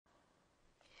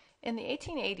In the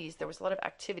 1880s, there was a lot of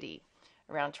activity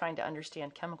around trying to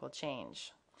understand chemical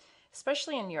change,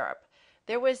 especially in Europe.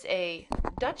 There was a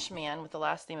Dutch man with the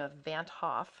last name of Van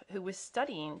Hoff who was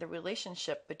studying the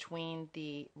relationship between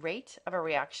the rate of a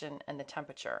reaction and the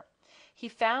temperature. He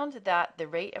found that the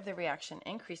rate of the reaction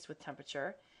increased with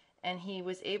temperature, and he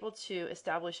was able to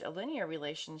establish a linear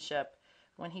relationship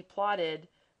when he plotted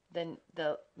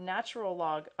the natural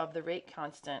log of the rate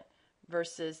constant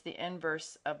versus the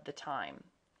inverse of the time,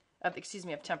 of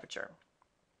temperature.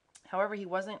 However, he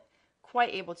wasn't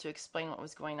quite able to explain what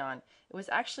was going on. It was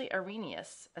actually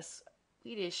Arrhenius, a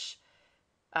Swedish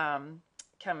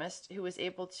chemist, who was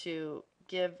able to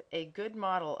give a good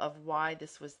model of why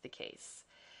this was the case.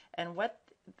 And what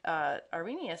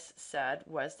Arrhenius said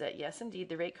was that yes, indeed,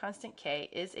 the rate constant K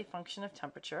is a function of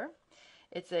temperature.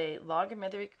 It's a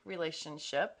logarithmic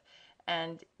relationship,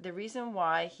 and the reason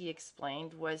why, he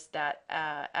explained, was that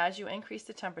as you increase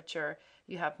the temperature,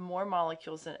 you have more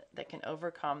molecules that can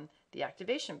overcome the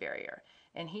activation barrier.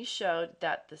 And he showed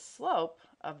that the slope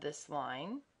of this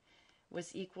line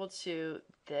was equal to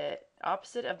the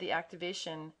opposite of the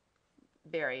activation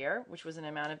barrier, which was an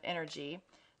amount of energy,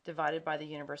 divided by the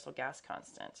universal gas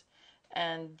constant.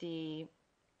 And the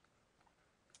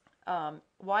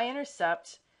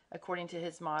y-intercept, according to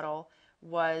his model,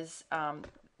 was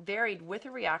varied with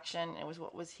a reaction. It was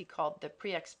what he called the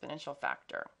pre-exponential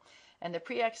factor. And the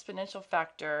pre-exponential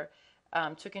factor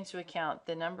took into account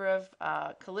the number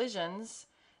of collisions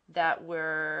that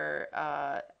were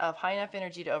of high enough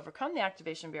energy to overcome the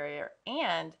activation barrier,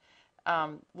 and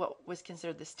what was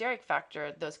considered the steric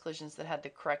factor, those collisions that had the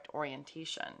correct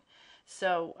orientation.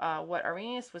 So what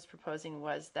Arrhenius was proposing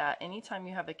was that anytime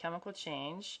you have a chemical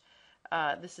change,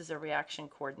 this is a reaction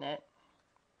coordinate,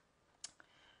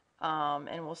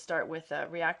 and we'll start with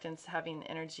reactants having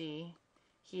energy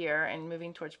here and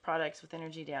moving towards products with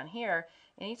energy down here.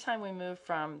 Anytime we move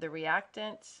from the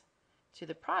reactant to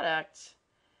the product,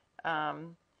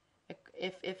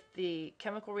 if the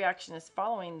chemical reaction is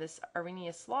following this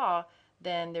Arrhenius law,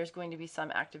 then there's going to be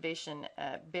some activation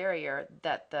barrier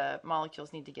that the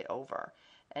molecules need to get over.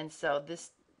 And so this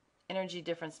energy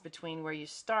difference between where you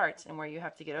start and where you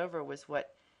have to get over was what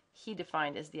he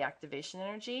defined as the activation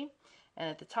energy. And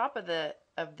at the top of the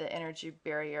energy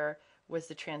barrier was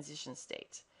the transition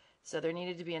state. So there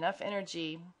needed to be enough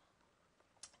energy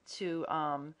to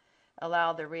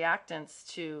allow the reactants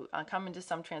to come into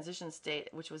some transition state,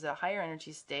 which was a higher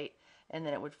energy state, and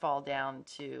then it would fall down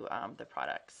to the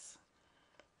products.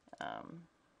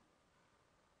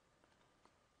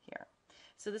 Here.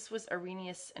 So this was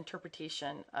Arrhenius'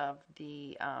 interpretation of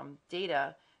the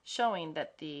data showing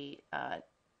that the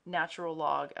natural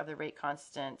log of the rate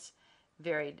constant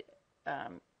varied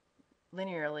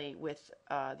linearly with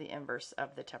the inverse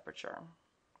of the temperature.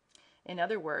 In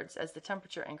other words, as the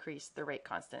temperature increased, the rate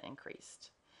constant increased.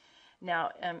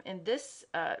 Now, in this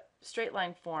straight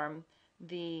line form,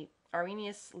 the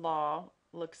Arrhenius law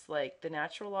looks like the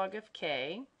natural log of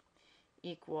K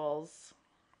equals,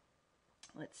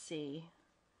 let's see,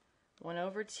 1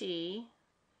 over T,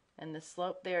 and the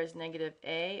slope there is negative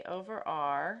A over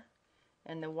R,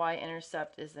 and the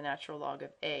y-intercept is the natural log of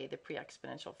A, the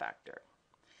pre-exponential factor.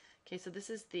 Okay, so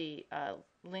this is the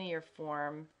linear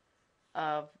form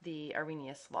of the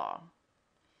Arrhenius law.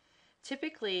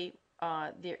 Typically,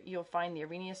 you'll find the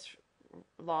Arrhenius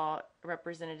law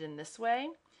represented in this way,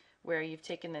 where you've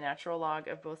taken the natural log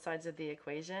of both sides of the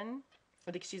equation,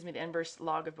 or the inverse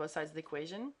log of both sides of the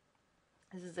equation.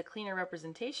 This is a cleaner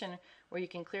representation where you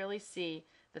can clearly see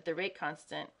that the rate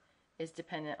constant is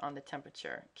dependent on the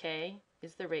temperature. K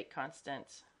is the rate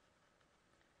constant.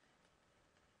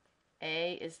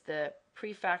 A is the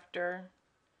prefactor,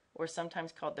 or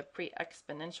sometimes called the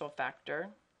pre-exponential factor.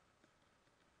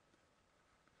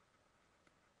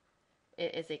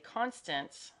 It is a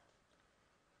constant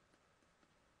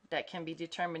that can be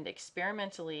determined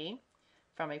experimentally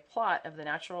from a plot of the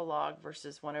natural log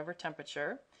versus 1 over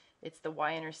temperature. It's the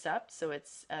y-intercept, so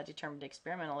it's determined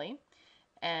experimentally.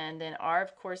 And then R,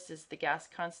 of course, is the gas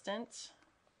constant.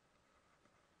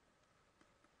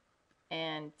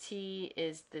 And T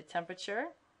is the temperature.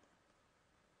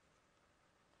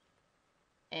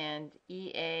 And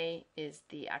EA is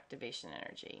the activation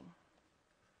energy.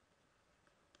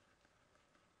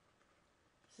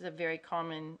 This is a very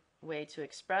common way to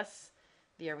express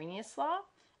the Arrhenius law,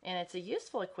 and it's a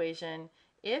useful equation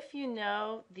if you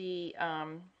know the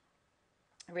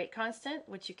rate constant,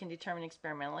 which you can determine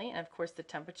experimentally, and of course the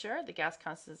temperature. The gas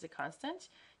constant is a constant.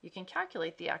 You can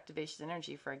calculate the activation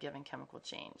energy for a given chemical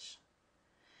change.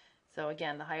 So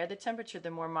again, the higher the temperature,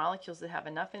 the more molecules that have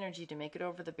enough energy to make it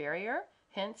over the barrier,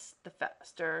 hence the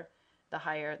faster, the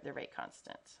higher the rate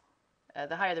constant.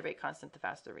 the higher the rate constant, the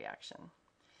faster the reaction.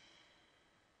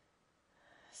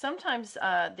 Sometimes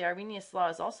the Arrhenius law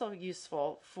is also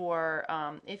useful for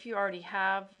if you already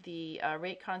have the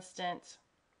rate constant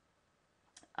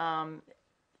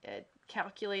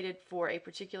calculated for a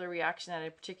particular reaction at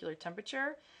a particular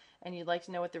temperature, and you'd like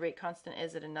to know what the rate constant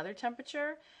is at another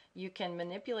temperature, you can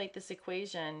manipulate this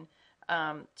equation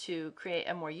to create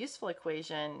a more useful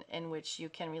equation in which you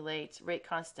can relate rate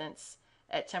constants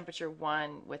at temperature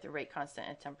 1 with a rate constant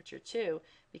at temperature 2,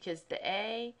 because the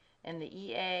A and the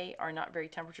EA are not very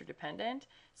temperature dependent,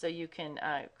 so you can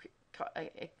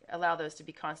allow those to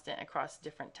be constant across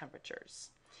different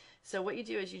temperatures. So what you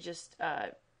do is you just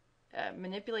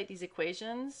manipulate these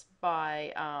equations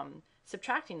by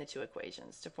subtracting the two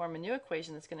equations to form a new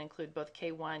equation that's going to include both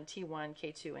K1, T1,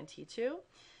 K2, and T2.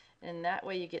 And that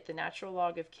way you get the natural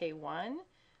log of K1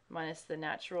 minus the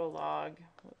natural log,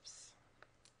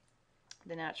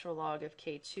 the natural log of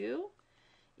K2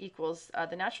 equals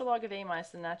the natural log of A minus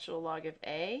the natural log of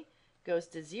A goes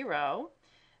to 0.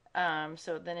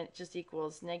 So then it just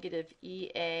equals negative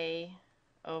EA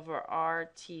over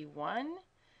RT1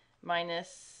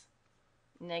 minus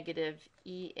negative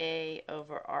EA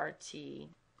over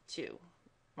RT2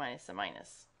 minus a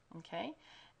minus. Okay,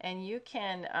 and you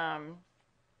can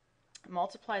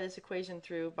multiply this equation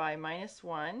through by minus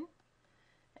 1,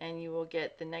 and you will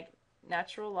get the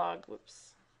natural log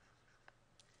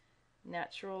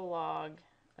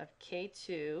of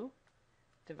K2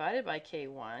 divided by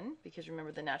K1, because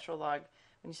remember the natural log,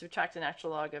 when you subtract the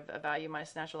natural log of a value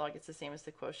minus natural log, it's the same as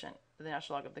the quotient, the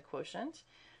natural log of the quotient,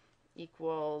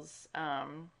 equals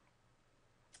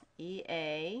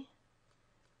EA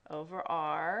over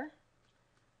R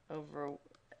over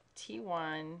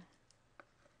T1,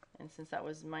 and since that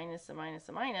was minus a minus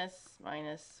a minus,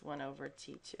 minus 1 over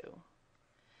T2. So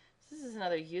this is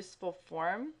another useful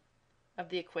form of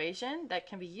the equation that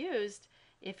can be used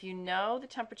if you know the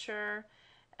temperature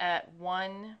at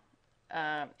one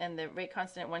and the rate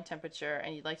constant at one temperature,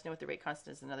 and you'd like to know what the rate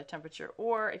constant is at another temperature,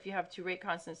 or if you have two rate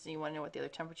constants and you want to know what the other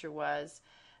temperature was,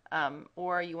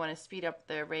 or you want to speed up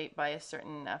the rate by a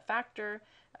certain factor.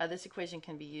 This equation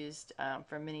can be used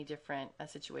for many different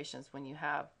situations when you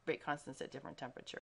have rate constants at different temperatures.